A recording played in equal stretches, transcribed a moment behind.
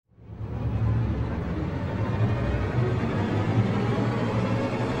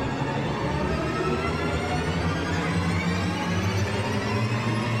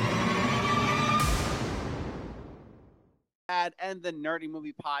Rad and the Nerdy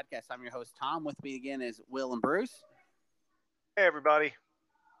Movie Podcast. I'm your host, Tom. With me again is Will and Bruce. Hey, everybody.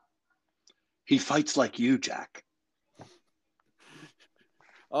 He fights like you, Jack.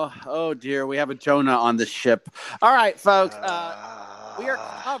 Oh dear, we have a Jonah on the ship. All right, folks, we are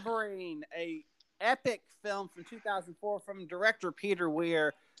covering a epic film from 2004 from director Peter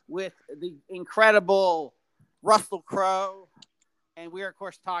Weir with the incredible Russell Crowe. And we are, of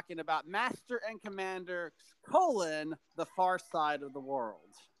course, talking about Master and Commander, The Far Side of the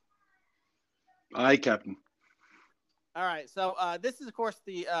World. Aye, Captain. All right, so this is, of course,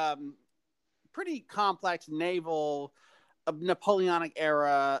 the pretty complex naval Napoleonic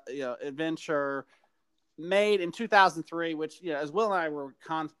era adventure made in 2003, which, as Will and I were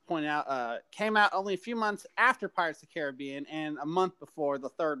pointing out, came out only a few months after Pirates of the Caribbean and a month before the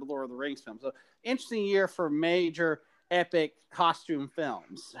third Lord of the Rings film. So, interesting year for major epic costume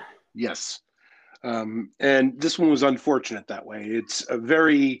films. Yes. And this one was unfortunate that way. It's a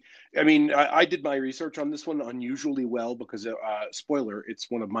very, I did my research on this one unusually well because, spoiler,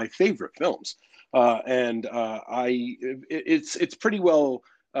 it's one of my favorite films. It's pretty well,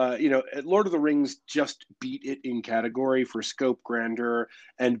 Lord of the Rings just beat it in category for scope, grandeur,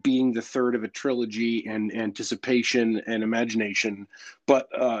 and being the third of a trilogy and anticipation and imagination. But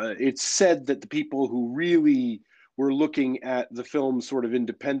it's said that the people who really were looking at the film sort of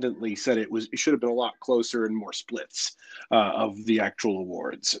independently said it should have been a lot closer and more splits of the actual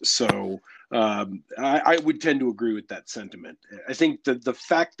awards. So I would tend to agree with that sentiment. I think that the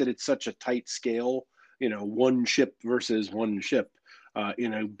fact that it's such a tight scale, one ship versus one ship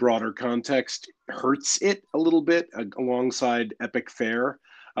in a broader context hurts it a little bit alongside epic fare.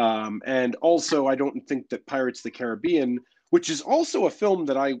 And also, I don't think that Pirates of the Caribbean, which is also a film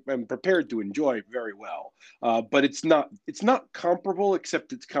that I am prepared to enjoy very well. But it's not comparable,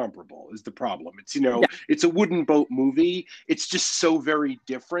 except it's comparable is the problem. It's, It's a wooden boat movie. It's just so very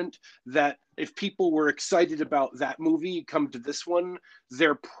different that if people were excited about that movie, come to this one,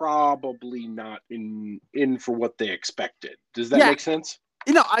 they're probably not in for what they expected. Does that make sense?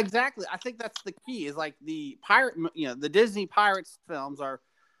 Exactly. I think that's the key is like the the Disney Pirates films are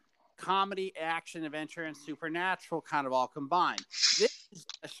comedy, action, adventure, and supernatural kind of all combined. This is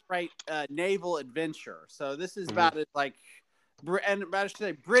a straight naval adventure. So this is about it like, and I should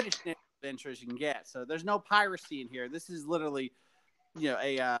say British naval adventure as you can get. So there's no piracy in here. This is literally,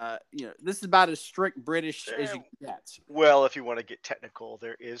 this is about as strict British as you can get. Well, if you want to get technical,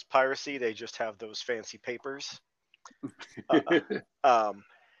 there is piracy. They just have those fancy papers.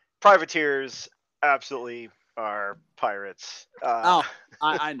 Privateers absolutely are pirates.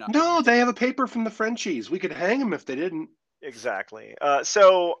 I know. No, they have a paper from the Frenchies. We could hang them if they didn't. Exactly.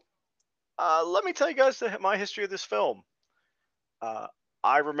 So let me tell you guys my history of this film.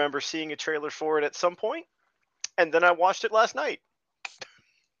 I remember seeing a trailer for it at some point, and then I watched it last night.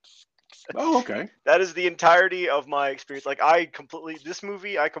 Oh, okay. That is the entirety of my experience. Like this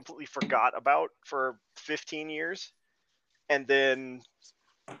movie I completely forgot about for 15 years. And then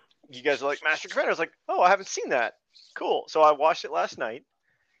you guys are like, Master Commander. I was like, oh, I haven't seen that. Cool. So I watched it last night.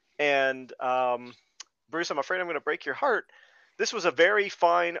 And Bruce, I'm afraid I'm going to break your heart. This was a very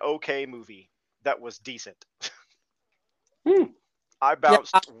fine, okay movie that was decent. I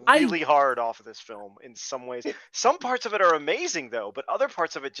bounced really hard off of this film in some ways. Some parts of it are amazing, though, but other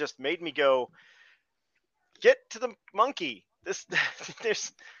parts of it just made me go, get to the monkey.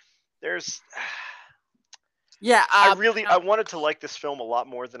 There's Yeah, I wanted to like this film a lot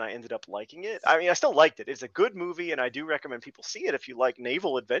more than I ended up liking it. I mean, I still liked it. It's a good movie, and I do recommend people see it if you like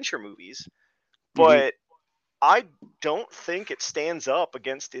naval adventure movies. But I don't think it stands up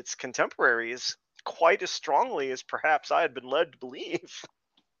against its contemporaries quite as strongly as perhaps I had been led to believe.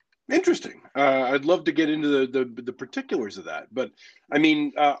 Interesting. I'd love to get into the particulars of that, but I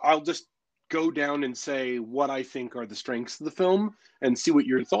mean, I'll just go down and say what I think are the strengths of the film and see what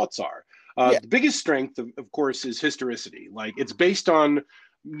your thoughts are. The biggest strength, of course, is historicity. Like, it's based on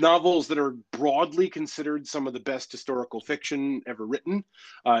novels that are broadly considered some of the best historical fiction ever written,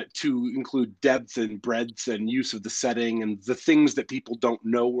 to include depth and breadth and use of the setting and the things that people don't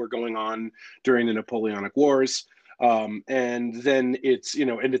know were going on during the Napoleonic Wars. And then it's,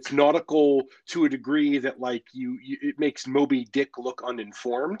 and it's nautical to a degree that like it makes Moby Dick look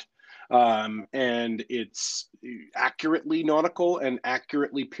uninformed. And it's accurately nautical and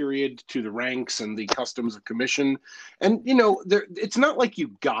accurately period to the ranks and the customs of commission. And, it's not like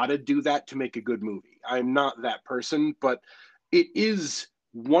you gotta do that to make a good movie. I'm not that person, but it is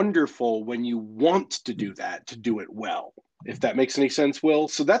wonderful when you want to do that, to do it well. if that makes any sense, Will.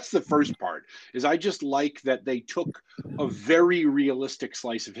 So that's the first part, is I just like that they took a very realistic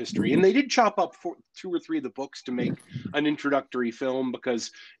slice of history, and they did chop up 2 or 3 of the books to make an introductory film,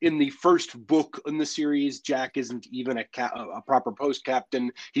 because in the first book in the series, Jack isn't even a proper post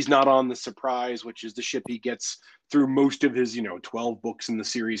captain. He's not on the Surprise, which is the ship he gets through most of his 12 books in the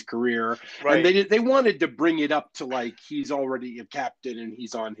series career. Right. And they wanted to bring it up to like he's already a captain and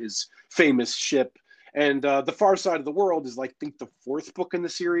he's on his famous ship. And The Far Side of the World is, like, I think, the 4th book in the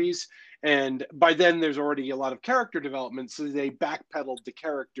series. And by then, there's already a lot of character development, so they backpedaled the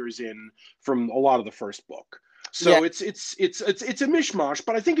characters in from a lot of the first book. So Yeah. it's a mishmash,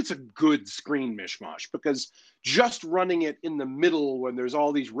 but I think it's a good screen mishmash, because just running it in the middle when there's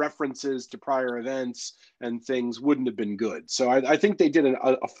all these references to prior events and things wouldn't have been good. So I think they did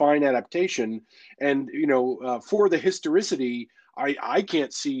a fine adaptation. And for the historicity, I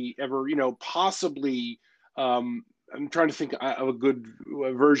can't see ever, possibly. I'm trying to think of a good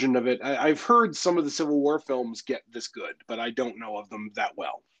version of it. I've heard some of the Civil War films get this good, but I don't know of them that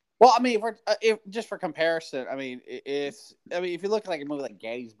well. Well, I mean, if just for comparison, I mean, if you look at like a movie like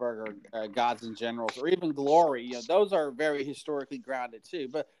Gettysburg or Gods and Generals or even Glory, those are very historically grounded too.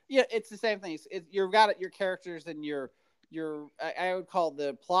 But it's the same thing. You've got your characters and your I would call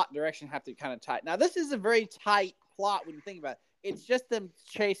the plot direction have to be kind of tight. Now, this is a very tight plot when you think about it. It's just them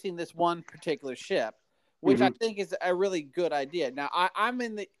chasing this one particular ship, which I think is a really good idea. Now, I'm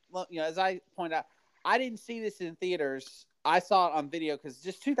in the as I point out, I didn't see this in theaters. I saw it on video because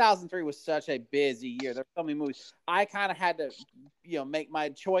just 2003 was such a busy year. There's so many movies. I kind of had to, make my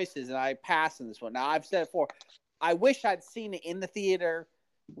choices, and I passed in this one. Now, I've said it before. I wish I'd seen it in the theater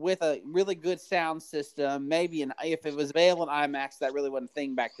with a really good sound system. Maybe if it was available in IMAX, that really wasn't a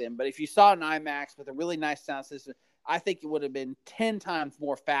thing back then. But if you saw it in IMAX with a really nice sound system, I think it would have been 10 times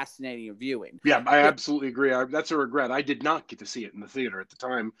more fascinating viewing. Yeah, I absolutely agree. That's a regret. I did not get to see it in the theater at the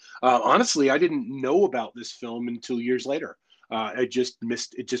time. Honestly, I didn't know about this film until years later. It just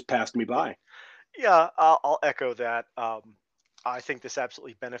passed me by. Yeah, I'll echo that. I think this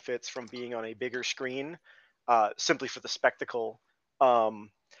absolutely benefits from being on a bigger screen, simply for the spectacle.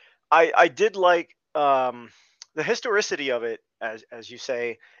 I did like the historicity of it, as you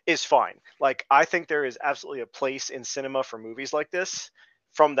say, is fine. Like, I think there is absolutely a place in cinema for movies like this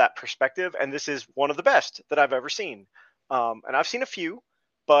from that perspective, and this is one of the best that I've ever seen. And I've seen a few,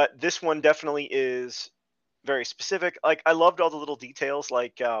 but this one definitely is very specific. Like, I loved all the little details,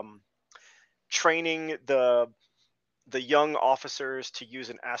 like training the young officers to use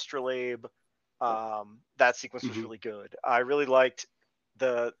an astrolabe. That sequence was really good. I really liked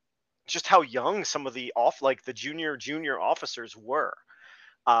just how young some of the the junior officers were.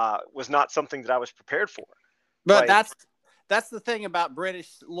 Was not something that I was prepared for. But that's the thing about British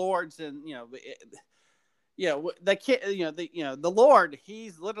lords, and the kid, the lord,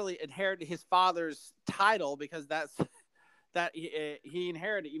 he's literally inherited his father's title because that he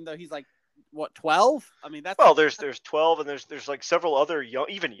inherited, even though he's like what 12. I mean, that's there's 12, and there's like several other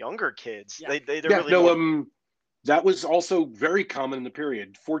even younger kids. Yeah. They're really that was also very common in the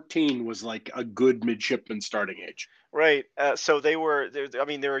period. 14 was like a good midshipman starting age. Right. So they were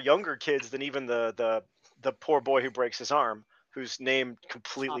younger kids than even the poor boy who breaks his arm, whose name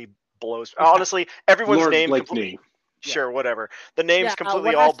completely blows. Honestly, everyone's Lord name Blakeney. Sure, whatever. The names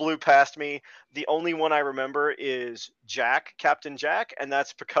completely all blew past me. The only one I remember is Jack, Captain Jack, and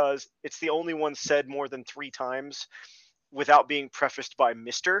that's because it's the only one said more than 3 times without being prefaced by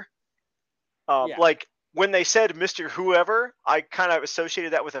Mr. Like, when they said Mr. Whoever, I kind of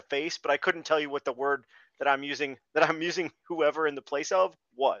associated that with a face, but I couldn't tell you what the word that I'm using whoever in the place of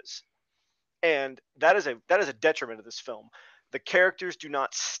was. And that is a detriment of this film. The characters do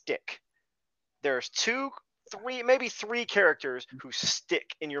not stick. There's 2, 3, maybe 3 characters who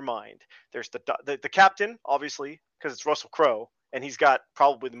stick in your mind. There's the captain, obviously, because it's Russell Crowe, and he's got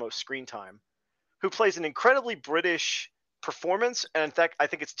probably the most screen time, who plays an incredibly British performance, and in fact, I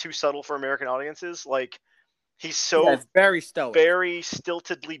think it's too subtle for American audiences. Like, he's so very stoic, very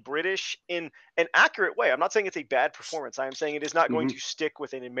stiltedly British in an accurate way. I'm not saying it's a bad performance. I am saying it is not going to stick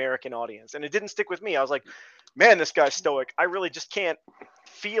with an American audience, and it didn't stick with me. I was like, man, this guy's stoic. I really just can't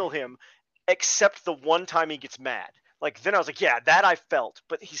feel him, except the one time he gets mad. Like, then I was like, yeah, that I felt,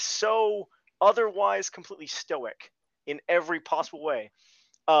 but he's so otherwise completely stoic in every possible way.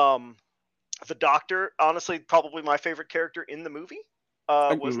 The Doctor, honestly, probably my favorite character in the movie,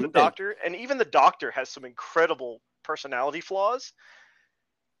 was the Doctor. And even the Doctor has some incredible personality flaws.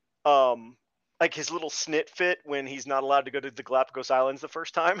 Like his little snit fit when he's not allowed to go to the Galapagos Islands the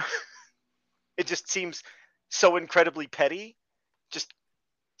first time. It just seems so incredibly petty. Just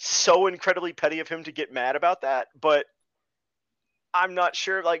so incredibly petty of him to get mad about that. But I'm not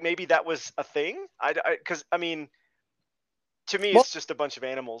sure. Like maybe that was a thing. Because I mean, to me, Well, it's just a bunch of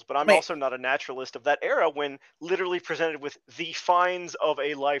animals. But I'm wait, also not a naturalist of that era when literally presented with the finds of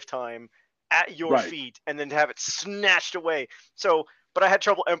a lifetime at your Right. feet and then to have it snatched away. So, but I had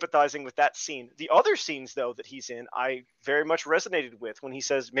trouble empathizing with that scene. The other scenes, though, that he's in, I very much resonated with when he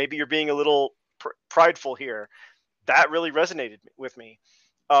says, maybe you're being a little prideful here. That really resonated with me.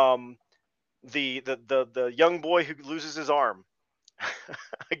 Um, the young boy who loses his arm.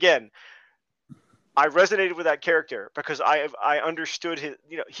 Again, I resonated with that character because I understood his,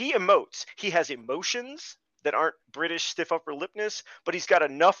 he emotes. He has emotions that aren't British stiff upper lipness, but he's got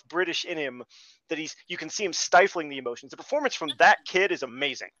enough British in him that you can see him stifling the emotions. The performance from that kid is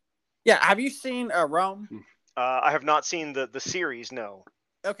amazing. yeah. Have you seen Rome? I have not seen the series, no.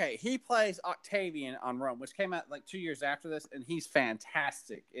 Okay, he plays Octavian on Rome, which came out like 2 years after this, and he's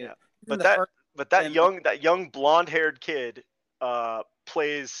fantastic. Yeah. In But the first, that and like, young blonde-haired kid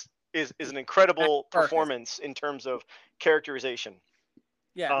plays is an incredible performance in terms of characterization.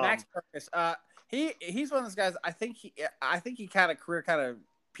 Yeah, Max Perkis. He's one of those guys. I think he kind of career kind of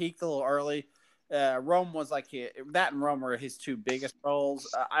peaked a little early. Rome was like that and Rome were his two biggest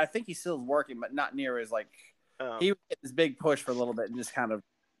roles. I think he still is working, but not near as like he would get this big push for a little bit and just kind of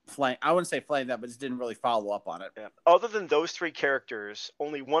flame. I wouldn't say flame that, but just didn't really follow up on it. Yeah. Other than those three characters,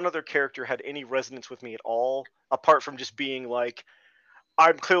 only one other character had any resonance with me at all, apart from just being like,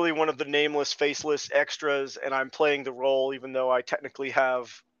 I'm clearly one of the nameless, faceless extras, and I'm playing the role, even though I technically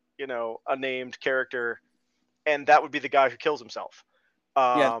have, a named character, and that would be the guy who kills himself.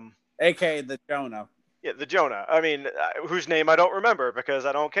 Yeah, aka the Jonah. Yeah, the Jonah. I mean, whose name I don't remember because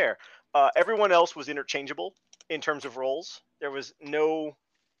I don't care. Everyone else was interchangeable in terms of roles. There was no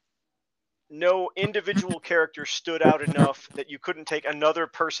individual character stood out enough that you couldn't take another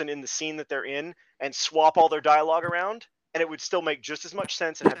person in the scene that they're in and swap all their dialogue around, and it would still make just as much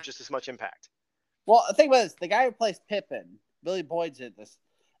sense and have just as much impact. Well, think about this: the guy who plays Pippin, Billy Boyd's in this,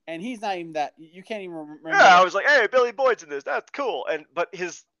 and he's not even that. You can't even remember. Yeah, I was like, hey, Billy Boyd's in this. That's cool. But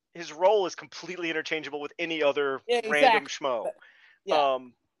his role is completely interchangeable with any other random schmo. Yeah.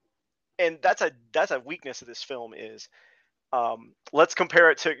 And that's a weakness of this film is, let's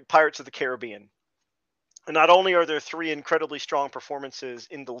compare it to Pirates of the Caribbean. And not only are there three incredibly strong performances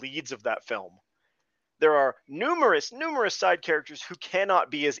in the leads of that film, there are numerous side characters who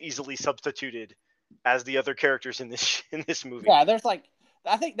cannot be as easily substituted as the other characters in this movie. Yeah, there's like,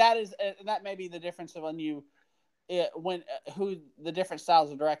 I think that may be the difference of who the different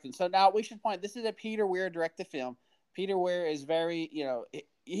styles of directing. So now we should point, this is a Peter Weir directed film. Peter Weir is very,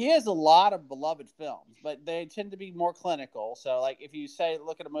 he has a lot of beloved films, but they tend to be more clinical. So like if you say,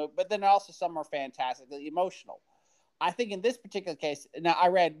 look at a movie, but then also some are fantastically emotional. I think in this particular case, now I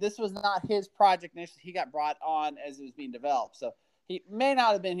read this was not his project initially. He got brought on as it was being developed. So he may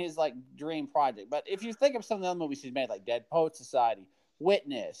not have been his like dream project. But if you think of some of the other movies he's made, like Dead Poets Society,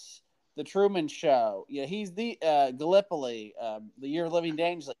 Witness, The Truman Show, he's the Gallipoli, The Year of Living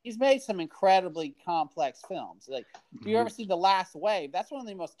Dangerously. He's made some incredibly complex films. Like if you ever see The Last Wave, that's one of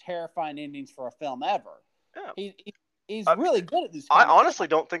the most terrifying endings for a film ever. Yeah. He's really good at this. I honestly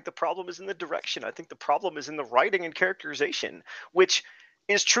don't think the problem is in the direction. I think the problem is in the writing and characterization, which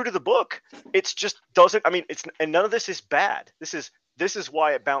is true to the book. It's just doesn't. I mean, and none of this is bad. This is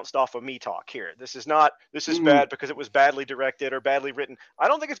why it bounced off of me talk here. This is bad because it was badly directed or badly written. I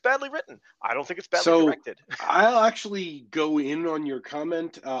don't think it's badly written. I don't think it's badly directed. I'll actually go in on your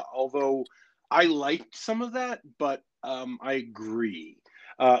comment, although I liked some of that, but I agree.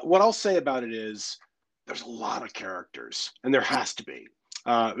 What I'll say about it is there's a lot of characters, and there has to be,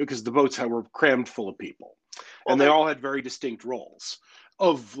 because the boats were crammed full of people, and they all had very distinct roles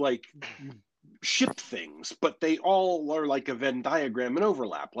of like ship things, but they all are like a Venn diagram and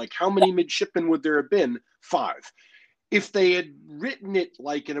overlap. Like how many midshipmen would there have been? 5. If they had written it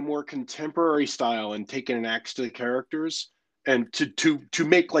like in a more contemporary style and taken an axe to the characters and to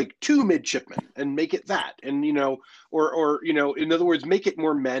make like 2 midshipmen and make it that, and or in other words, make it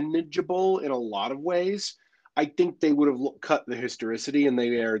more manageable in a lot of ways, I think they would have cut the historicity and they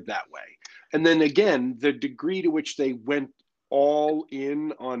aired that way. And then again, the degree to which they went all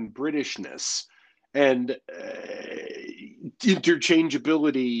in on Britishness and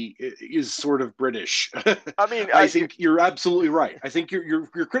interchangeability is sort of British. I mean, I think you're absolutely right. I think your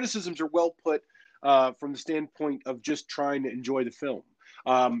criticisms are well put from the standpoint of just trying to enjoy the film.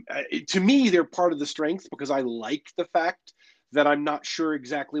 To me, they're part of the strength because I like the fact that I'm not sure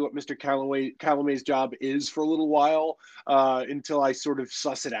exactly what Mr. Calamet's job is for a little while until I sort of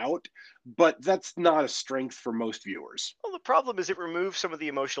suss it out. But that's not a strength for most viewers. Well, the problem is it removes some of the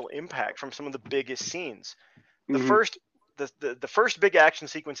emotional impact from some of the biggest scenes. The the first big action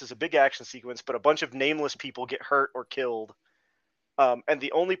sequence is a big action sequence, but a bunch of nameless people get hurt or killed. And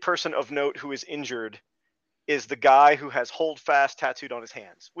the only person of note who is injured is the guy who has hold fast tattooed on his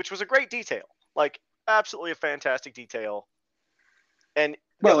hands, which was a great detail. Like, absolutely a fantastic detail. And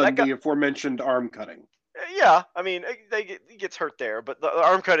well, and the aforementioned arm cutting. Yeah, I mean, he gets hurt there, but the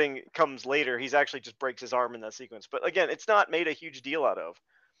arm cutting comes later. He's actually just breaks his arm in that sequence. But again, it's not made a huge deal out of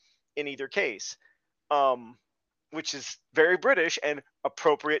in either case, which is very British and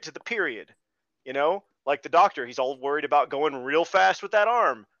appropriate to the period. You know, like the doctor, he's all worried about going real fast with that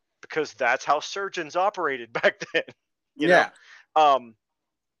arm because that's how surgeons operated back then. You know?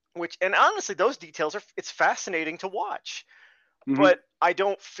 And honestly, those details it's fascinating to watch. Mm-hmm. But I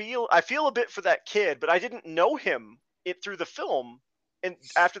feel a bit for that kid, but I didn't know him through the film. And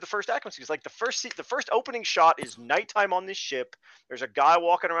after the first act sequence, like the first opening shot is nighttime on this ship. There's a guy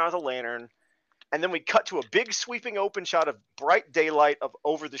walking around with a lantern, and then we cut to a big sweeping open shot of bright daylight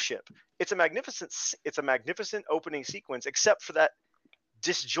over the ship. It's a magnificent opening sequence, except for that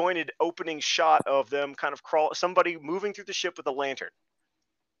disjointed opening shot of them kind of somebody moving through the ship with a lantern.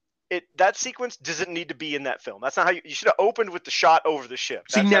 That sequence doesn't need to be in that film. That's not how you should have opened with the shot over the ship.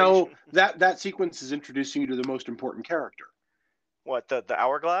 See, now that sequence is introducing you to the most important character. What, the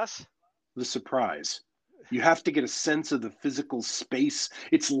hourglass? The surprise. You have to get a sense of the physical space.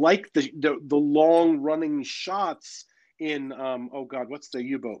 It's like the long running shots in what's the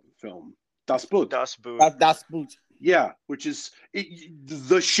U-boat film? Das Boot. Das Boot. Das Boot. Yeah, which is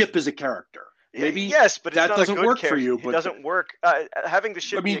the ship is a character. Maybe yes, but that doesn't work for you. But it doesn't work. Having the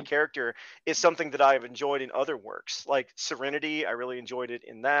ship be a character is something that I have enjoyed in other works, like Serenity. I really enjoyed it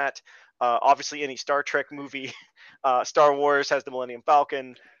in that. Obviously, any Star Trek movie, Star Wars has the Millennium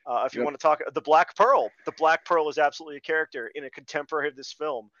Falcon. If you want to talk, the Black Pearl is absolutely a character in a contemporary of this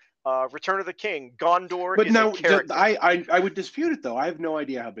film. Return of the King, Gondor is a character. I would dispute it though. I have no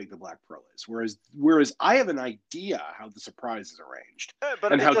idea how big the Black Pearl is, whereas I have an idea how the surprise is arranged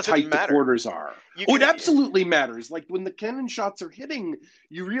and how tight the quarters are. It absolutely matters. Like when the cannon shots are hitting,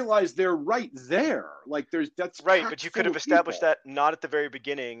 you realize they're right there. Like that's right, but you could have established that not at the very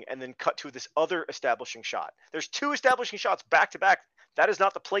beginning and then cut to this other establishing shot. There's two establishing shots back to back. That is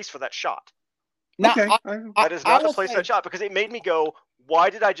not the place for that shot. Now, okay. That is not the place for that shot, because it made me go, why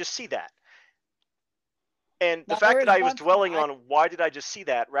did I just see that? And the fact that I was dwelling on why did I just see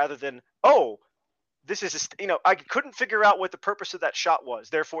that rather than, this is, I couldn't figure out what the purpose of that shot was.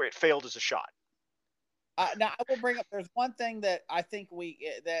 Therefore, it failed as a shot. Now, I will bring up, there's one thing that I think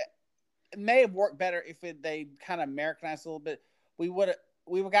that may have worked better if they kind of Americanized a little bit. We would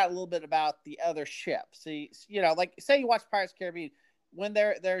have got a little bit about the other ship. See, like say you watch Pirates of the Caribbean, when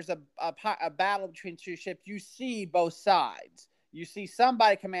there's a battle between two ships, you see both sides. You see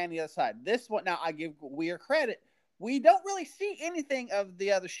somebody commanding the other side. This one, now I give Weir credit. We don't really see anything of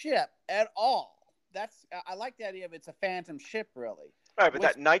the other ship at all. I like the idea of it's a phantom ship, really. All right, but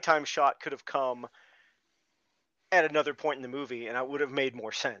that nighttime shot could have come at another point in the movie, and it would have made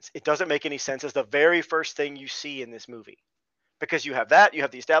more sense. It doesn't make any sense as the very first thing you see in this movie. Because you have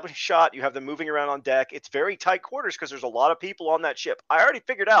the establishing shot, you have them moving around on deck. It's very tight quarters because there's a lot of people on that ship. I already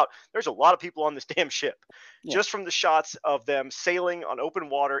figured out there's a lot of people on this damn ship. Yeah. Just from the shots of them sailing on open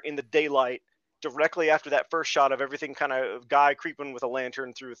water in the daylight directly after that first shot of everything kind of guy creeping with a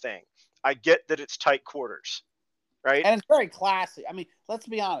lantern through a thing. I get that it's tight quarters, right? And it's very classy. I mean, let's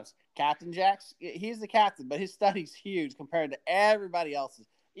be honest. Captain Jack's, he's the captain, but his study's huge compared to everybody else's.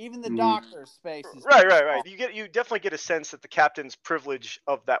 Even the doctor's space is right. You definitely get a sense that the captain's privilege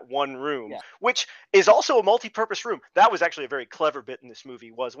of that one room, which is also a multi-purpose room. That was actually a very clever bit in this movie,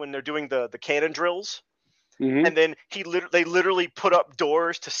 was when they're doing the cannon drills, and then they literally put up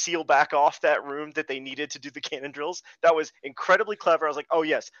doors to seal back off that room that they needed to do the cannon drills. That was incredibly clever. I was like, oh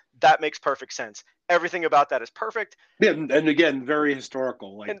yes, that makes perfect sense. Everything about that is perfect. Yeah, and again, very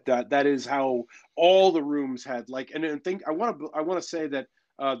historical. Like that is how all the rooms had and I think I want to say that.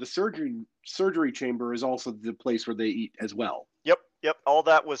 The surgery chamber is also the place where they eat as well. Yep. All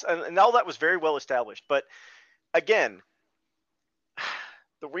that was and all that was very well established. But again,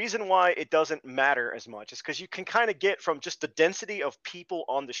 the reason why it doesn't matter as much is because you can kind of get from just the density of people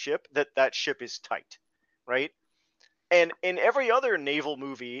on the ship that ship is tight, right? And in every other naval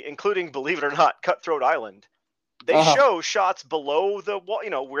movie, including, believe it or not, Cutthroat Island, they show shots below the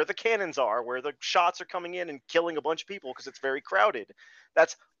where the cannons are, where the shots are coming in and killing a bunch of people because it's very crowded.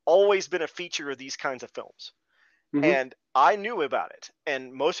 That's always been a feature of these kinds of films. And I knew about it.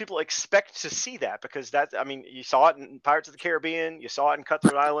 And most people expect to see that because you saw it in Pirates of the Caribbean, you saw it in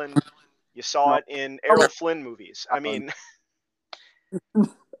Cutthroat Island, you saw it in Errol Flynn movies. I mean,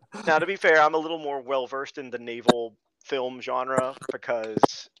 now to be fair, I'm a little more well-versed in the naval film genre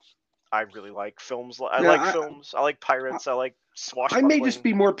because I really like films. I Yeah, like films. I like pirates. I like I may just swashbuckling.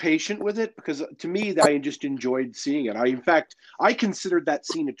 be more patient with it because to me, I just enjoyed seeing it. In fact, I considered that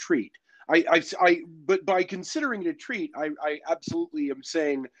scene a treat. But by considering it a treat, I absolutely am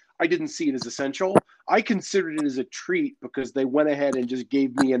saying I didn't see it as essential. I considered it as a treat because they went ahead and just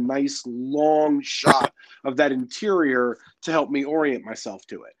gave me a nice long shot of that interior to help me orient myself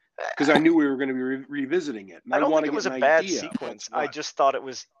to it. Because I knew we were going to be revisiting it, and I don't want think to it was get a an bad idea. sequence. I just thought it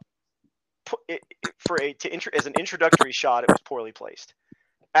was as an introductory shot, it was poorly placed.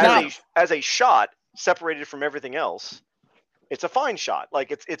 As a shot separated from everything else, it's a fine shot.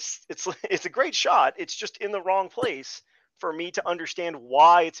 Like it's a great shot. It's just in the wrong place for me to understand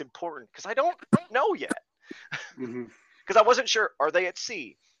why it's important because I don't know yet. Because I wasn't sure. Are they at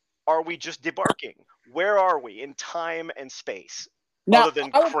sea? Are we just debarking? Where are we in time and space? Now, other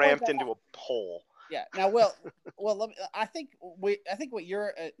than cramped into a hole. Yeah. Now, I think what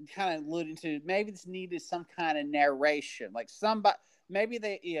you're kind of alluding to, maybe this needed some kind of narration, like somebody. Maybe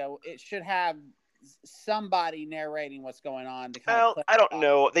it should have somebody narrating what's going on. I don't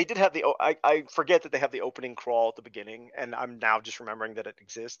know. They did have I forget that they have the opening crawl at the beginning, and I'm now just remembering that it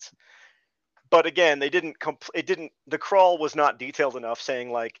exists. But again, they didn't. The crawl was not detailed enough,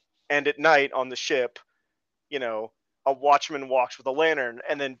 saying like, and at night on the ship, a watchman walks with a lantern,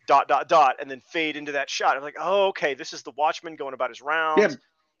 and then ... and then fade into that shot. I'm like, oh, okay, this is the watchman going about his rounds. Yeah,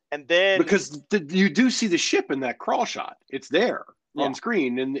 and then because you do see the ship in that crawl shot. It's there on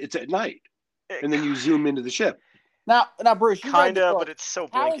screen, and it's at night, and then you zoom into the ship. Now, Bruce, you read the book. But it's so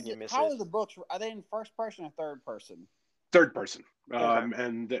blank and you miss it. How are the books? Are they in first person or third person? Third person,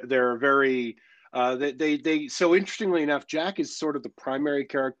 and they're very. They so interestingly enough, Jack is sort of the primary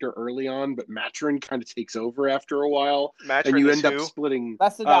character early on, but Materuin kind of takes over after a while, and you end up splitting.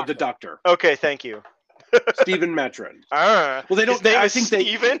 That's the doctor. Okay, thank you, Stephen Materuin. Well, they don't. I think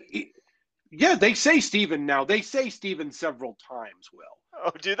Steven? Yeah, they say Stephen now. They say Stephen several times. Will.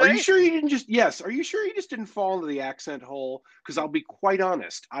 Oh, do they? Are you sure you didn't just? Yes. Are you sure you just didn't fall into the accent hole? Because I'll be quite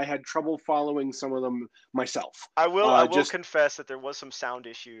honest, I had trouble following some of them myself. I will confess that there was some sound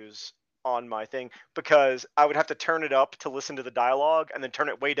issues on my thing because I would have to turn it up to listen to the dialogue and then turn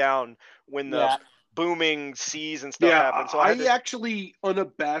it way down when the booming seas and stuff happened. So I actually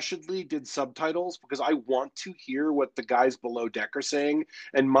unabashedly did subtitles because I want to hear what the guys below deck are saying,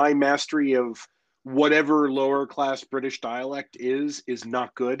 and my mastery of whatever lower class British dialect is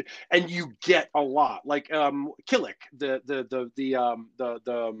not good, and you get a lot like Killick, the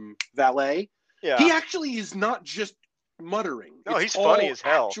valet. Yeah, he actually is not just muttering. No, he's funny as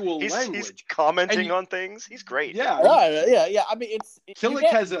hell. He's commenting on things. He's great. Yeah. I mean, Killick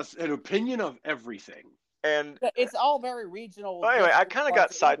has an opinion of everything, and it's all very regional. Well, anyway, I kind of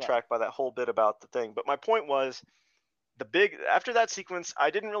got sidetracked by that whole bit about the thing, but my point was after that sequence,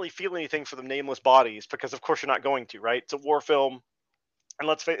 I didn't really feel anything for the nameless bodies because, of course, you're not going to, right? It's a war film, and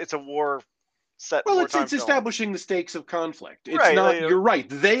let's face it, it's a war set. Well, it's establishing the stakes of conflict. It's right, not. You're right.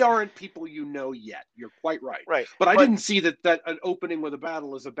 They aren't people you know yet. You're quite right. Right. But I didn't see that an opening with a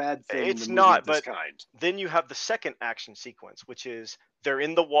battle is a bad thing. It's in not. But kind. Then you have the second action sequence, which is they're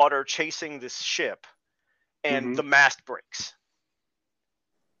in the water chasing this ship, and the mast breaks,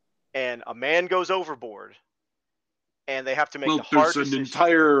 and a man goes overboard. And they have to make the hard decision. There's an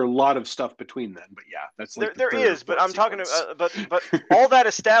entire lot of stuff between them, but yeah, that's like there is. But I'm talking about, but all that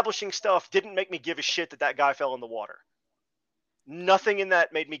establishing stuff didn't make me give a shit that guy fell in the water. Nothing in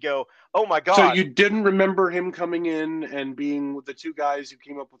that made me go, "Oh my god!" So you didn't remember him coming in and being with the two guys who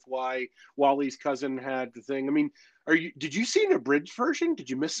came up with why Wally's cousin had the thing. I mean, did you see an abridged version? Did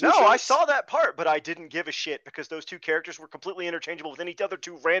you miss some shots? I saw that part, but I didn't give a shit because those two characters were completely interchangeable with any other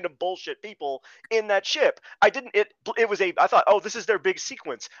two random bullshit people in that ship. I thought, oh, this is their big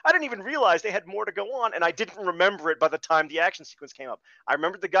sequence. I didn't even realize they had more to go on, and I didn't remember it by the time the action sequence came up. I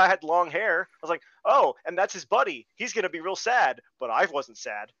remembered the guy had long hair. I was like, oh, and that's his buddy. He's going to be real sad, but I wasn't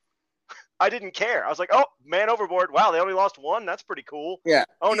sad. I didn't care. I was like, oh, man overboard. Wow, they only lost one? That's pretty cool. Yeah.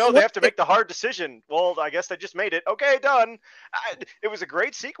 Oh, no, they have to make the hard decision. Well, I guess they just made it. Okay, done. It was a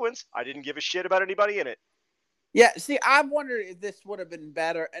great sequence. I didn't give a shit about anybody in it. Yeah, see, I wondered if this would have been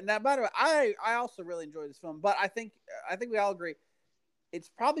better. And now, by the way, I also really enjoyed this film, but I think we all agree it's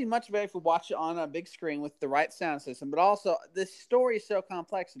probably much better if we watch it on a big screen with the right sound system. But also, this story is so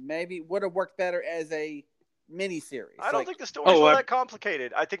complex, maybe it would have worked better as a miniseries. I don't think the story's all that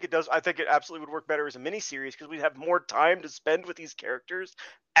complicated. I think it does. I think it absolutely would work better as a miniseries because we'd have more time to spend with these characters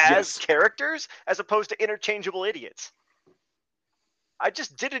as characters as opposed to interchangeable idiots. I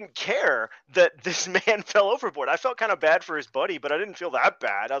just didn't care that this man fell overboard. I felt kind of bad for his buddy, but I didn't feel that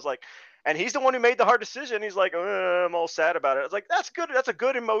bad. I was like, and he's the one who made the hard decision. He's like, I'm all sad about it. I was like, that's good. That's a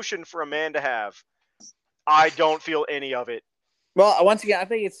good emotion for a man to have. I don't feel any of it. Well, once again, I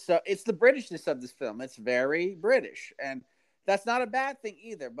think it's the Britishness of this film. It's very British, and that's not a bad thing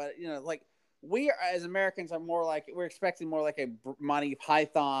either. But like we are, as Americans are more like we're expecting more like a Monty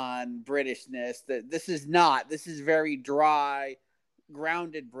Python Britishness. That this is not. This is very dry,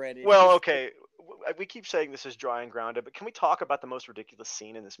 grounded British. Well, okay, we keep saying this is dry and grounded, but can we talk about the most ridiculous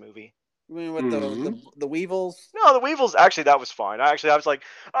scene in this movie? You mean with the Weevils? No, the Weevils, actually, that was fine. I was like,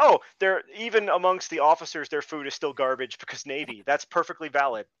 oh, they're even amongst the officers, their food is still garbage because Navy. That's perfectly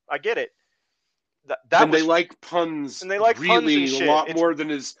valid. I get it. They like puns. And they like really puns and shit. a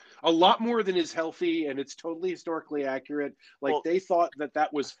lot more than is healthy, and it's totally historically accurate. Like they thought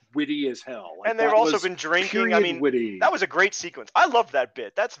that was witty as hell. Like, and they've also been drinking. I mean, witty. That was a great sequence. I loved that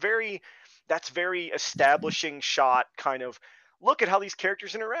bit. That's very establishing shot kind of. Look at how these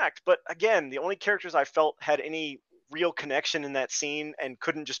characters interact. But again, the only characters I felt had any real connection in that scene and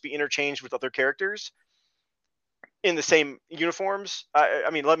couldn't just be interchanged with other characters in the same uniforms. I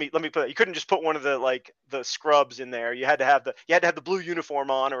mean, let me put it. You couldn't just put one of the scrubs in there. You had to have the blue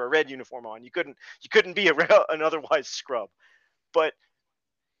uniform on or a red uniform on. You couldn't be an otherwise scrub. But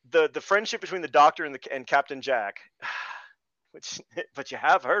the friendship between the Doctor and Captain Jack, but you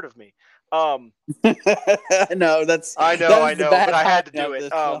have heard of me. No, I know, but I had to do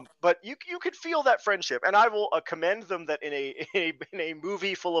it. But you could feel that friendship, and I will commend them that in a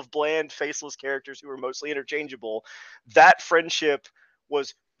movie full of bland, faceless characters who are mostly interchangeable, that friendship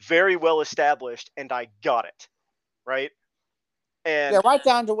was very well established, and I got it, right? And right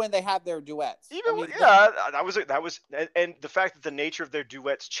down to when they have their duets. That was, and the fact that the nature of their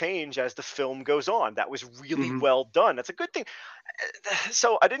duets change as the film goes on, that was really well done. That's a good thing.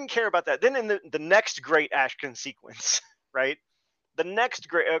 So I didn't care about that. Then in the next great action sequence, right?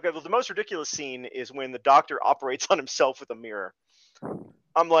 The most ridiculous scene is when the Doctor operates on himself with a mirror.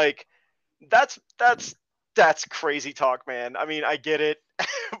 I'm like, that's crazy talk, man. I mean, I get it.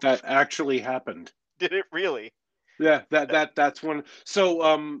 That actually happened. Did it really? Yeah, that's one.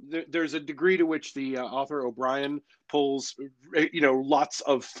 So there's a degree to which the author O'Brien pulls, lots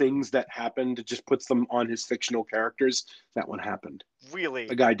of things that happened, just puts them on his fictional characters. That one happened. Really?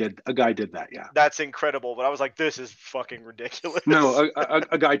 A guy did that, yeah. That's incredible, but I was like, this is fucking ridiculous. No,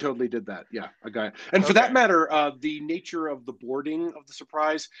 a guy totally did that, yeah, a guy. And for that matter, the nature of the boarding of the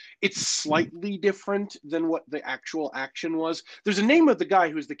surprise, it's slightly different than what the actual action was. There's a name of the guy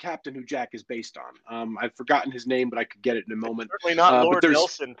who's the captain who Jack is based on. I've forgotten his name, but I could get it in a moment. Certainly not Lord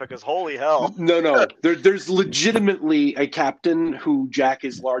Nelson, because holy hell. No. There's legitimately a captain who Jack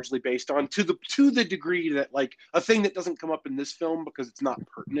is largely based on, to the degree that, like, a thing that doesn't come up in this film because it's not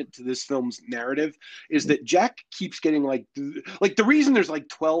pertinent to this film's narrative is that Jack keeps getting like the reason there's like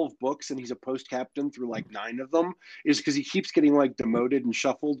 12 books and he's a post captain through like 9 of them is because he keeps getting like demoted and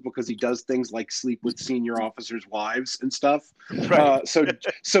shuffled because he does things like sleep with senior officers' wives and stuff. Right.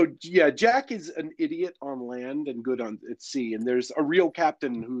 So yeah, Jack is an idiot on land and good at sea, and there's a real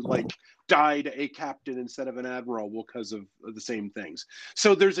captain who like died a captain instead of an admiral because of the same things.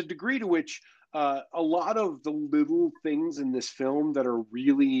 So there's a degree to which a lot of the little things in this film that are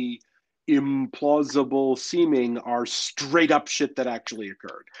really implausible seeming are straight up shit that actually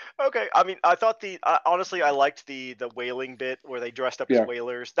occurred. Okay, I mean, I thought honestly, I liked the whaling bit where they dressed up as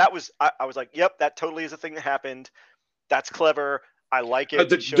whalers. That was I was like, yep, that totally is a thing that happened. That's clever. I like it.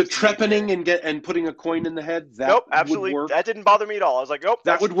 The trepanning and putting a coin in the head. Nope, absolutely. Would work. That didn't bother me at all. I was like, nope,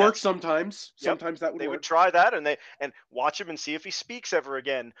 that would work sometimes. Yep, sometimes that would. They work. Would try that and watch him and see if he speaks ever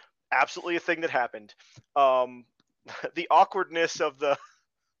again. Absolutely a thing that happened. The awkwardness of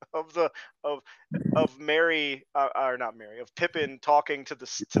Mary or not Mary, of Pippin talking to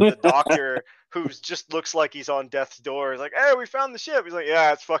the Doctor who's just looks like he's on death's door. He's like, hey, we found the ship. He's like,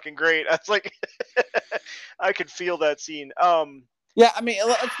 yeah, it's fucking great. That's like I could feel that scene. Yeah, I mean,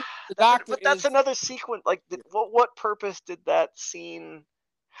 the Doctor. But that's another sequence. Like, what purpose did that scene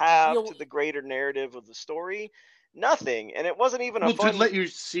have to the greater narrative of the story? Nothing, and it wasn't even to let you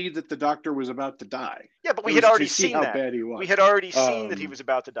see that the Doctor was about to die. Yeah, but we had already seen how bad he was. We had already seen that he was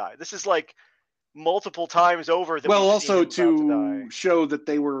about to die. This is like multiple times over. Also to show that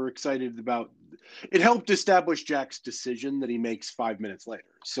they were excited about. It helped establish Jack's decision that he makes 5 minutes later.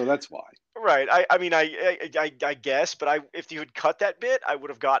 So that's why. Right. I mean, I guess, but if you had cut that bit, I would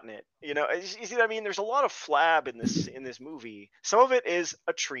have gotten it. You see what I mean? There's a lot of flab in this movie. Some of it is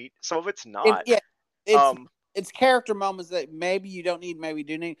a treat. Some of it's not. it's character moments that maybe you don't need, maybe you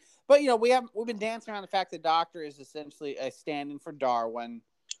do need. But we've been dancing around the fact that Doctor is essentially a stand-in for Darwin.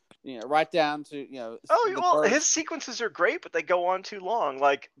 Right down to Oh well, birds. his sequences are great, but they go on too long.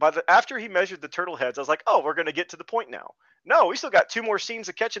 Like after he measured the turtle heads, I was like, oh, we're gonna get to the point now. No, we still got 2 more scenes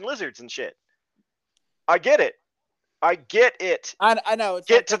of catching lizards and shit. I get it. I know. It's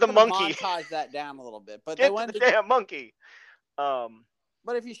get like to the monkey. Montage that down a little bit, but get to the damn monkey. But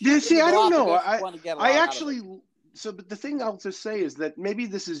if you shoot I don't know. want to get a lot I out actually. of it. So, but the thing I'll just say is that maybe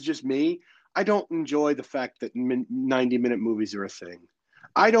this is just me. I don't enjoy the fact that 90-minute movies are a thing.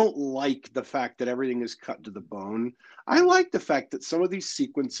 I don't like the fact that everything is cut to the bone. I like the fact that some of these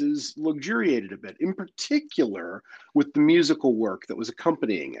sequences luxuriated a bit, in particular with the musical work that was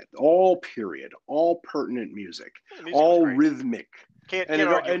accompanying it. All period, all pertinent music, all rhythmic. Can't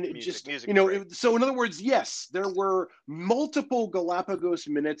argue with music. Music so in other words, yes, there were multiple Galapagos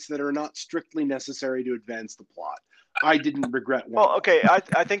minutes that are not strictly necessary to advance the plot. I didn't regret one. Well, okay,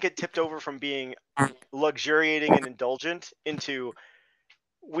 I think it tipped over from being luxuriating and indulgent into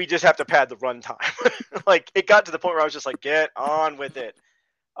we just have to pad the runtime. Like it got to the point where I was just like, get on with it.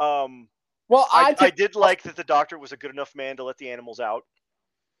 Well, I did like that the Doctor was a good enough man to let the animals out.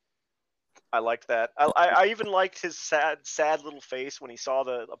 I liked that. I even liked his sad little face when he saw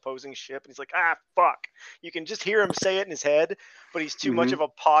the opposing ship, and he's like, "Ah, fuck!" You can just hear him say it in his head, but he's too much of a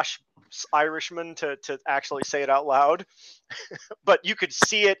posh Irishman to actually say it out loud. But you could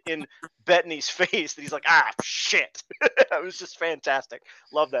see it in Bettany's face that he's like, "Ah, shit!" It was just fantastic.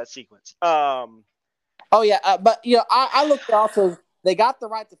 Love that sequence. Oh yeah, but I looked also. They got the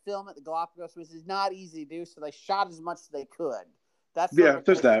right to film at the Galapagos, which is not easy to do, so they shot as much as they could. That's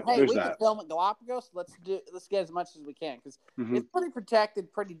there's that. Hey, there's we that. can film at Galapagos. Let's get as much as we can because it's pretty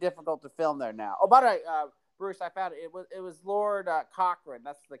protected, pretty difficult to film there now. Oh, by the way, Bruce, I found it. It was Lord Cochrane.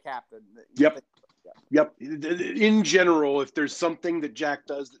 That's the captain. Yep. Yep. In general, if there's something that Jack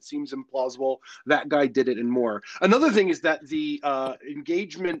does that seems implausible, that guy did it and more. Another thing is that the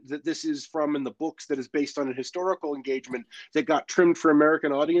engagement that this is from in the books that is based on a historical engagement that got trimmed for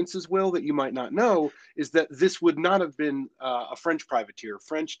American audiences, Will, that you might not know, is that this would not have been a French privateer.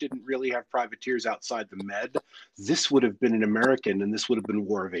 French didn't really have privateers outside the Med. This would have been an American, and this would have been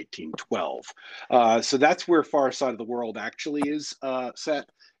War of 1812. So that's where Far Side of the World actually is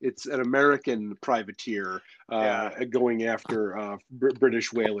set. It's an American privateer going after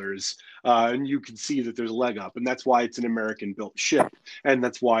British whalers, and you can see that there's a leg up, and that's why it's an American-built ship, and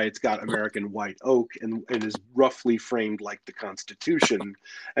that's why it's got American white oak and is roughly framed like the Constitution.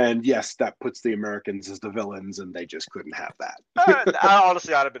 And yes, that puts the Americans as the villains, and they just couldn't have that.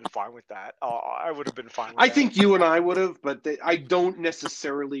 Honestly, I'd have been fine with that. I would have been fine with that. I think you and I would have, but I don't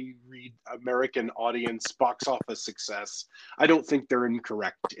necessarily read American audience box office success. I don't think they're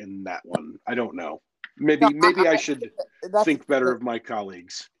incorrect in that one. I don't know. Maybe I should think better of my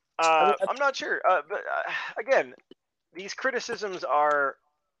colleagues. I'm not sure. But again, these criticisms are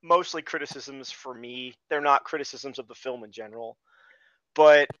mostly criticisms for me. They're not criticisms of the film in general.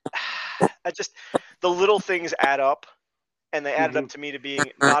 But the little things add up, and they added up to me to being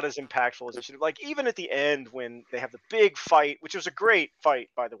not as impactful as it should have. Like even at the end when they have the big fight, which was a great fight,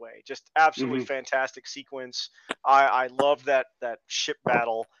 by the way, just absolutely fantastic sequence. I love that ship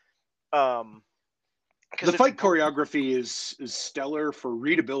battle. The fight choreography is stellar for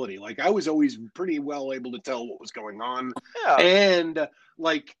readability. Like I was always pretty well able to tell what was going on, and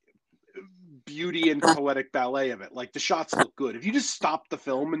like beauty and poetic ballet of it. Like the shots look good. If you just stop the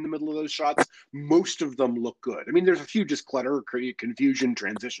film in the middle of those shots, most of them look good. I mean, there's a few just clutter, confusion,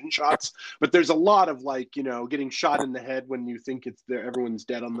 transition shots, but there's a lot of getting shot in the head when you think everyone's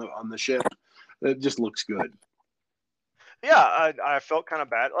dead on the ship. It just looks good. Yeah, I felt kind of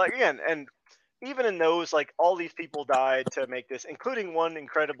bad. Like again, and even in those, like all these people died to make this, including one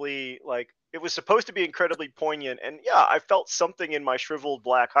incredibly it was supposed to be incredibly poignant, and yeah, I felt something in my shriveled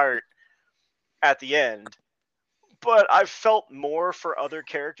black heart at the end, but I felt more for other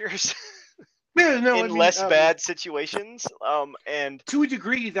characters in less bad situations. And to a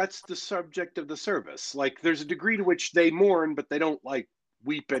degree, that's the subject of the service. Like, there's a degree to which they mourn, but they don't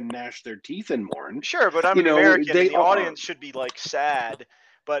weep and gnash their teeth and mourn. Sure, but I'm an American, and the audience should be sad.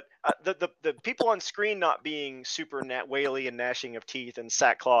 But the people on screen not being super waily and gnashing of teeth and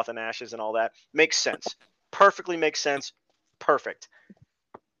sackcloth and ashes and all that makes sense. Perfectly makes sense. Perfect.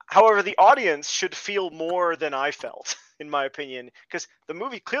 However, the audience should feel more than I felt, in my opinion, because the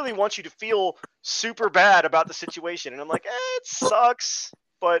movie clearly wants you to feel super bad about the situation. And I'm like, it sucks,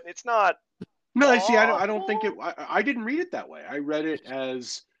 but it's not. No, see, I don't think it. I didn't read it that way. I read it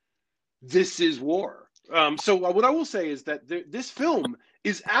as this is war. So what I will say is that this film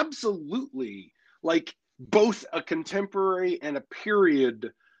is absolutely both a contemporary and a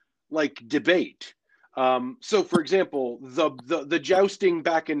period like debate. So, for example, the jousting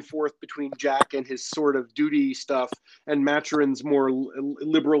back and forth between Jack and his sort of duty stuff, and Maturin's more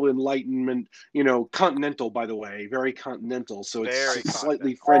liberal Enlightenment, continental, by the way, very continental. So Very it's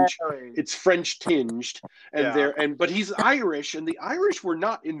slightly continental. French. It's French tinged, and Yeah. but he's Irish, and the Irish were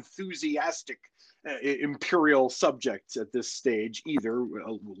not enthusiastic imperial subjects at this stage either,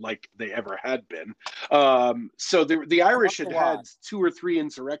 like they ever had been. So the Irish had 2 or 3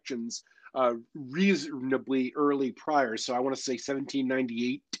 insurrections reasonably early prior. So I want to say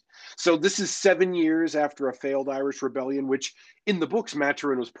 1798. So this is 7 years after a failed Irish rebellion, which in the books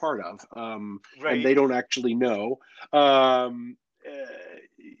Maturin was part of, Right. and they don't actually know.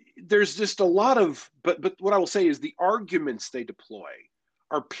 There's just a lot of, but what I will say is the arguments they deploy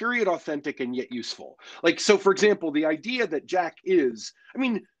are period authentic and yet useful. Like, so for example, the idea that Jack is, I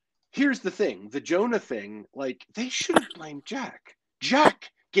mean, here's the thing, the Jonah thing, like they should have blamed Jack.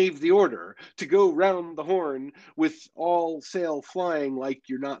 Jack gave the order to go round the horn with all sail flying like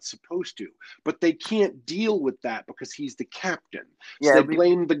you're not supposed to. But they can't deal with that because he's the captain. So they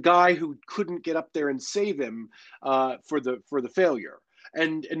blame the guy who couldn't get up there and save him for the failure.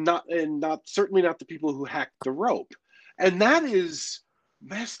 And not certainly not the people who hacked the rope. And that is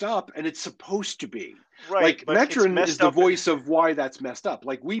messed up, and it's supposed to be. Right, like Maturin is the voice of why that's messed up.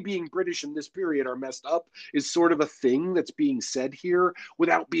 Like, we being British in this period are messed up is sort of a thing that's being said here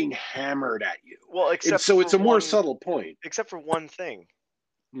without being hammered at you. Well, except and so it's a more subtle point. Except for one thing.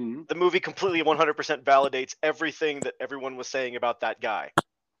 Mm-hmm. The movie completely 100% validates everything that everyone was saying about that guy.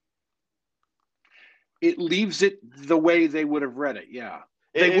 It leaves it the way they would have read it, yeah.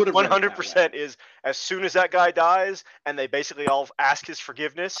 They would have 100% is, as soon as that guy dies and they basically all ask his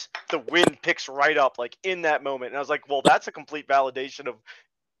forgiveness, the wind picks right up, like, in that moment. And I was like, well, that's a complete validation of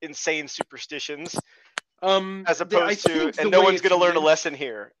insane superstitions. As opposed to, and no one's going to learn a lesson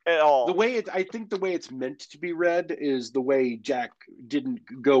here at all. I think the way it's meant to be read is the way Jack didn't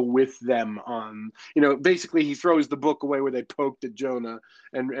go with them on, basically he throws the book away where they poked at Jonah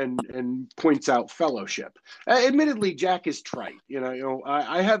and points out fellowship. Admittedly, Jack is trite.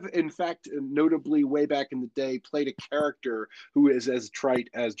 I have, in fact, notably way back in the day, played a character who is as trite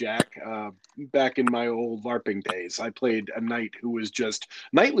as Jack. Back in my old LARPing days, I played a knight who was just,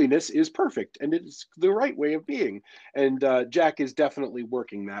 knightliness is perfect, and it's the right way of being, and Jack is definitely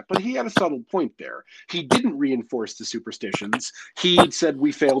working that, but he had a subtle point there. He didn't reinforce the superstitions. He said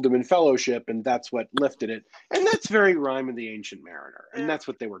we failed him in fellowship, and that's what lifted it, and that's very Rime of the Ancient Mariner, and that's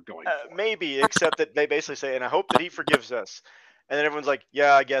what they were going for. Maybe, except that they basically say, and I hope that he forgives us, and then everyone's like,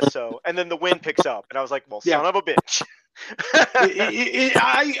 yeah, I guess so, and then the wind picks up, and I was like, well, son of a bitch.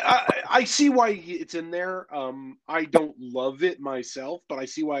 I see why it's in there. I don't love it myself, but I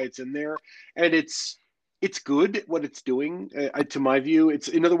see why it's in there, and it's good at what it's doing. To my view,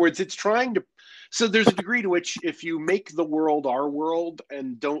 in other words, it's trying to. So there's a degree to which, if you make the world our world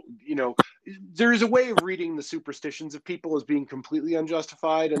and don't, there's a way of reading the superstitions of people as being completely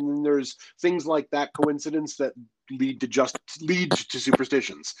unjustified, and then there's things like that coincidence that lead to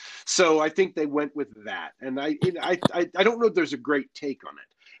superstitions. So I think they went with that, and I don't know if there's a great take on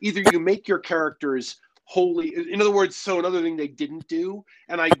it. Either you make your characters wholly, in other words, so another thing they didn't do,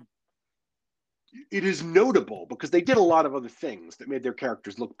 and it is notable because they did a lot of other things that made their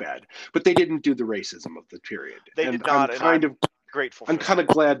characters look bad, but they didn't do the racism of the period. They did not, I'm grateful for I'm kind of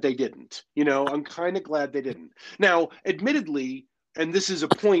glad they didn't. I'm kind of glad they didn't. Now, admittedly, and this is a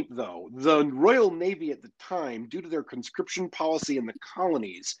point though, the Royal Navy at the time, due to their conscription policy in the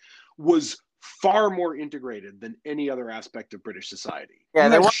colonies, was far more integrated than any other aspect of British society. Yeah,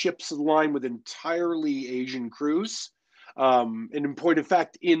 they had ships aligned with entirely Asian crews. And in point of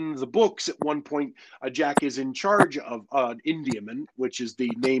fact, in the books, at one point, Jack is in charge of Indiaman, which is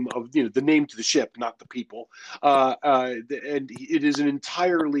the name of the name to the ship, not the people. And it is an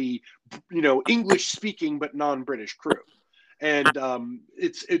entirely English-speaking but non-British crew. And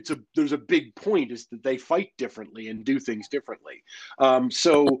there's a big point is that they fight differently and do things differently.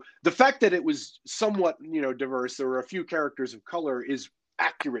 So the fact that it was somewhat diverse, there were a few characters of color, is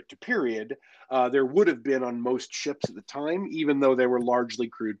accurate to period. There would have been on most ships at the time, even though they were largely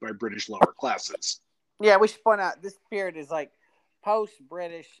crewed by British lower classes. Yeah, we should point out this period is like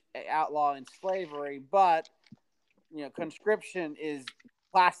post-British outlaw and slavery, but conscription is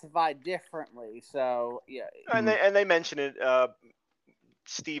classified differently. So yeah, and they mention it.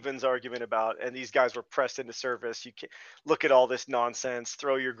 Stephen's argument about, and these guys were pressed into service. You can't look at all this nonsense,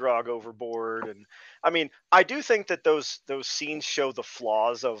 throw your grog overboard, and I mean, I do think that those scenes show the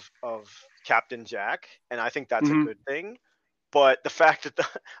flaws of Captain Jack, and I think that's a good thing. But the fact that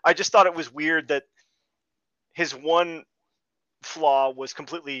I just thought it was weird that his one flaw was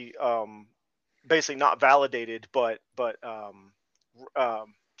completely basically not validated, but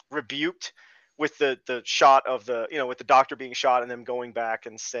rebuked with the shot of the with the doctor being shot and them going back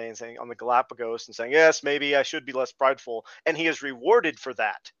and saying on the Galapagos and saying, yes, maybe I should be less prideful, and he is rewarded for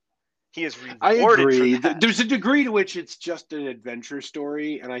that. He is rewarded. I agree. For that. There's a degree to which it's just an adventure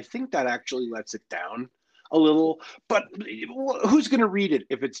story, and I think that actually lets it down a little. But who's going to read it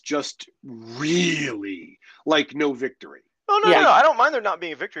if it's just really like no victory? Oh no, no, I don't mind there not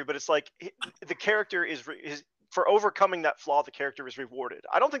being a victory, but it's like the character is for overcoming that flaw. The character is rewarded.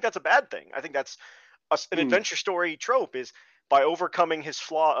 I don't think that's a bad thing. I think that's an adventure story trope, is by overcoming his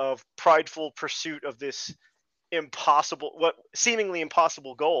flaw of prideful pursuit of this seemingly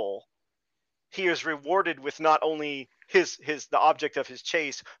impossible goal, he is rewarded with not only the object of his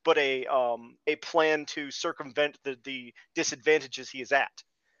chase, but a plan to circumvent the disadvantages he is at.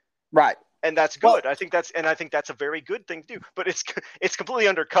 Right. And that's good. I think that's a very good thing to do. But it's completely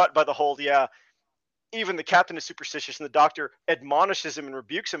undercut by the whole, even the captain is superstitious and the doctor admonishes him and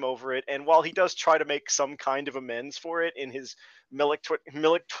rebukes him over it. And while he does try to make some kind of amends for it in his Milik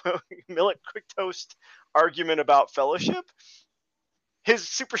toast argument about fellowship, his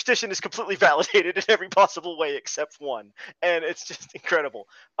superstition is completely validated in every possible way except one. And it's just incredible.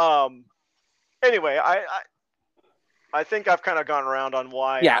 Anyway, I think I've kind of gone around on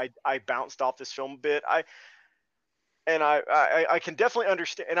why I bounced off this film a bit. I can definitely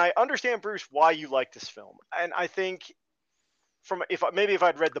understand, and I understand, Bruce, why you like this film. And I think if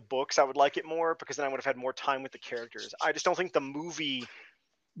I'd read the books, I would like it more, because then I would have had more time with the characters. I just don't think the movie.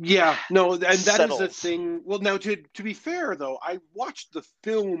 Yeah, no, and that settles. is the thing. Well, now to be fair though, I watched the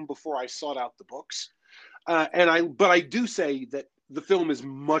film before I sought out the books, but I do say that the film is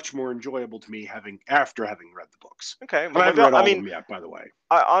much more enjoyable to me after having read the books. Okay, but I haven't read all of them yet, by the way.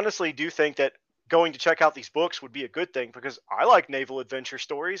 I honestly do think that going to check out these books would be a good thing, because I like naval adventure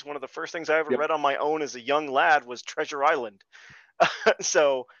stories. One of the first things I ever read on my own as a young lad was Treasure Island.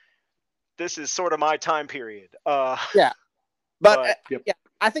 So this is sort of my time period. But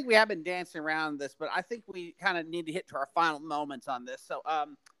I think we have been dancing around this, but I think we kind of need to hit to our final moments on this. So,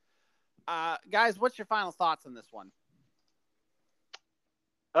 guys, what's your final thoughts on this one?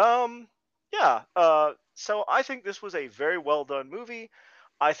 So I think this was a very well done movie.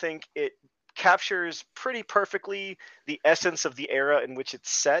 I think it captures pretty perfectly the essence of the era in which it's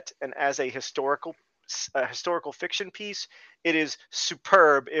set, and as a historical fiction piece, it is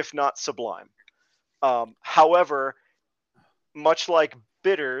superb, if not sublime. However, much like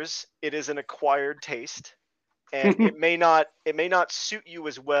bitters, it is an acquired taste, and it may not suit you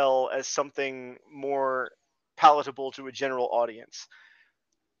as well as something more palatable to a general audience.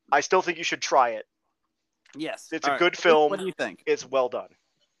 I still think you should try it. Yes, it's a good film. What do you think? It's well done.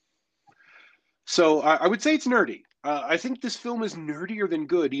 So I would say it's nerdy. I think this film is nerdier than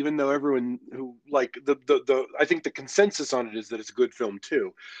good, even though everyone who like I think the consensus on it is that it's a good film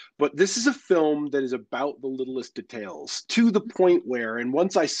too. But this is a film that is about the littlest details, to the point where, and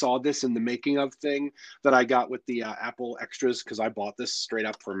once I saw this in the making of thing that I got with the Apple extras, because I bought this straight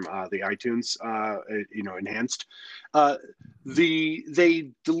up from the iTunes, enhanced.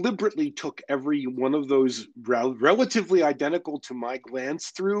 They deliberately took every one of those relatively identical to my glance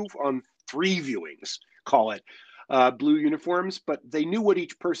through on 3 viewings, call it. Blue uniforms, but they knew what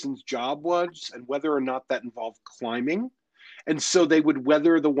each person's job was and whether or not that involved climbing. And so they would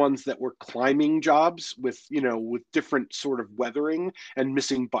weather the ones that were climbing jobs with different sort of weathering and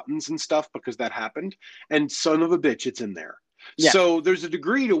missing buttons and stuff, because that happened. And son of a bitch, it's in there. Yeah. So there's a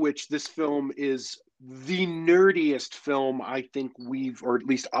degree to which this film is the nerdiest film I think or at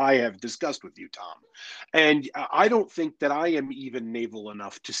least I have discussed with you, Tom. And I don't think that I am even naval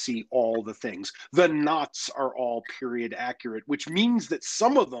enough to see all the things. The knots are all period accurate, which means that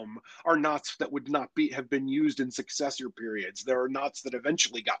some of them are knots that would not have been used in successor periods. There are knots that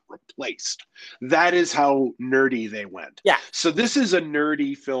eventually got replaced. That is how nerdy they went. Yeah. So this is a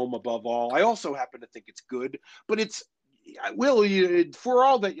nerdy film above all. I also happen to think it's good, but for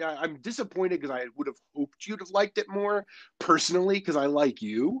all that, I'm disappointed, because I would have hoped you'd have liked it more personally, because I like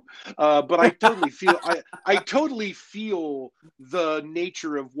you. But I totally feel I totally feel the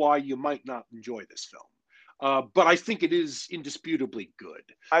nature of why you might not enjoy this film. But I think it is indisputably good.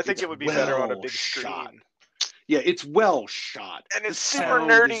 I think it would be better on a big screen. Yeah, it's well shot, and it's super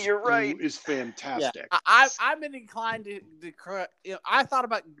nerdy. You're right. Is fantastic. Yeah. I've been inclined to I thought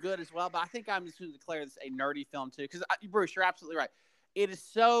about good as well, but I think I'm just going to declare this a nerdy film too. Because Bruce, you're absolutely right. It is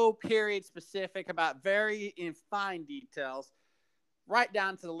so period specific, about very fine details, right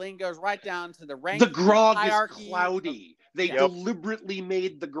down to the lingos, right down to the rank. The grog is cloudy. They deliberately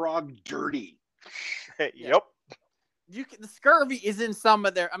made the grog dirty. Yep. The scurvy is in some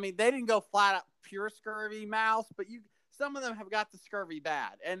of their. I mean, they didn't go flat out pure scurvy mouse, but some of them have got the scurvy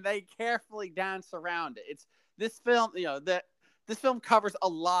bad, and they carefully dance around it. It's this film, this film covers a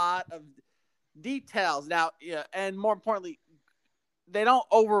lot of details now, and more importantly, they don't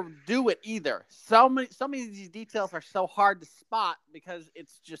overdo it either. So many of these details are so hard to spot because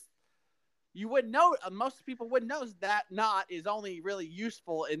it's just you wouldn't know. Most people wouldn't know that knot is only really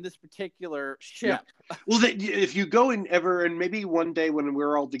useful in this particular ship. Yeah. Well, if you go in ever, and maybe one day when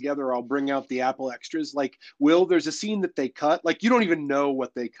we're all together, I'll bring out the Apple extras. Like, there's a scene that they cut. Like, you don't even know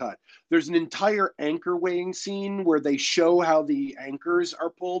what they cut. There's an entire anchor weighing scene where they show how the anchors are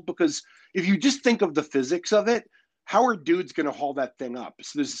pulled. Because if you just think of the physics of it, how are dudes going to haul that thing up?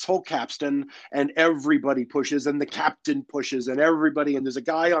 So there's this whole capstan, and everybody pushes, and the captain pushes, and everybody, and there's a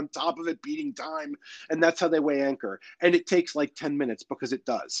guy on top of it beating time, and that's how they weigh anchor. And it takes like 10 minutes because it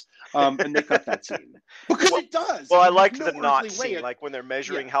does. And they cut that scene because it does. Well, I liked the knot scene, like when they're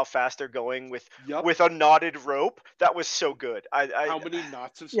measuring how fast they're going with a knotted rope. That was so good. How many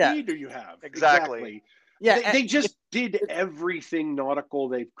knots of speed do you have? Exactly. Yeah, they just did everything nautical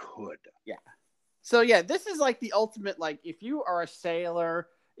they could. Yeah. So yeah, this is like the ultimate. Like, if you are a sailor,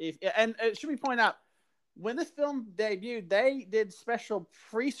 and it should be pointed out, when this film debuted, they did special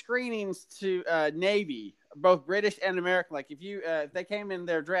pre-screenings to Navy, both British and American. Like, if they came in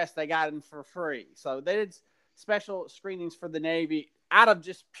their dress, they got in for free. So they did special screenings for the Navy out of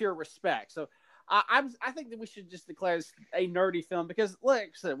just pure respect. So I think that we should just declare this a nerdy film because,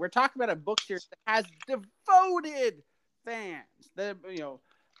 look, so we're talking about a book series that has devoted fans.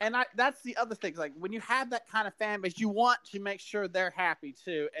 And that's the other thing. Like, when you have that kind of fan base, you want to make sure they're happy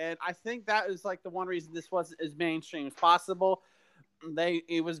too. And I think that is like the one reason this wasn't as mainstream as possible.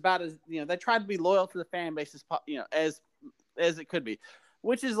 It was about as they tried to be loyal to the fan base as it could be,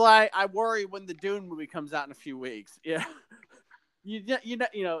 which is why I worry when the Dune movie comes out in a few weeks. Yeah,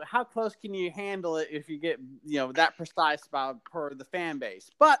 how close can you handle it if you get that precise per the fan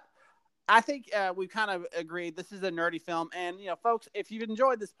base, but. I think we kind of agreed this is a nerdy film. And, folks, if you've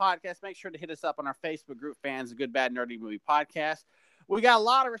enjoyed this podcast, make sure to hit us up on our Facebook group, Fans of Good, Bad, Nerdy Movie Podcast. We got a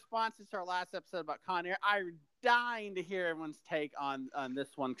lot of responses to our last episode about Con Air. I'm dying to hear everyone's take on this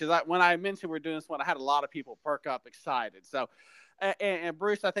one because when I mentioned we're doing this one, I had a lot of people perk up excited. So, and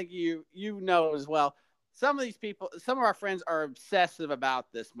Bruce, I think you know as well. Some of our friends are obsessive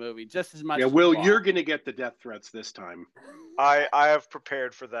about this movie just as much. Yeah, Will, you're going to get the death threats this time. I have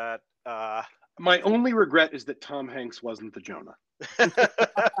prepared for that. My only regret is that Tom Hanks wasn't the Jonah.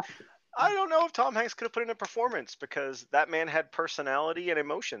 I don't know if Tom Hanks could have put in a performance because that man had personality and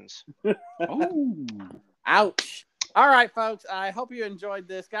emotions. Oh, ouch. All right, folks. I hope you enjoyed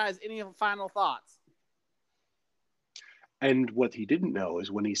this. Guys, any final thoughts? And what he didn't know is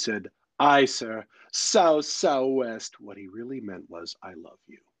when he said, "I, sir, southwest," what he really meant was, "I love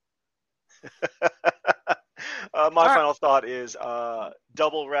you." My final thought is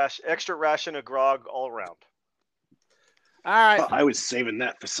extra ration of grog all around. All right. I was saving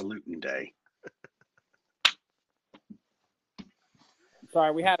that for saluting day.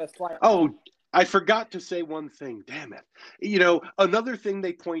 Sorry, we had a slight. Oh, I forgot to say one thing. Damn it. Another thing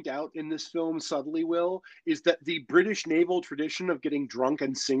they point out in this film subtly, Will, is that the British naval tradition of getting drunk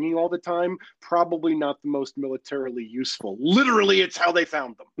and singing all the time, probably not the most militarily useful. Literally, it's how they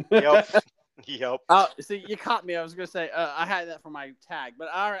found them. Yep. Yep. Oh, see, you caught me. I was going to say I had that for my tag, but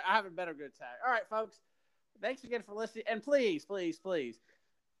all right, I have a better good tag. All right, folks. Thanks again for listening, and please, please, please,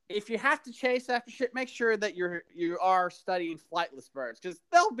 if you have to chase after shit, make sure that you are studying flightless birds because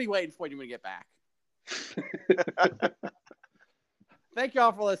they'll be waiting for you when you get back. Thank you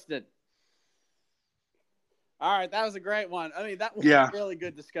all for listening. All right, that was a great one. I mean, that was a really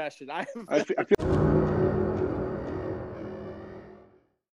good discussion. I feel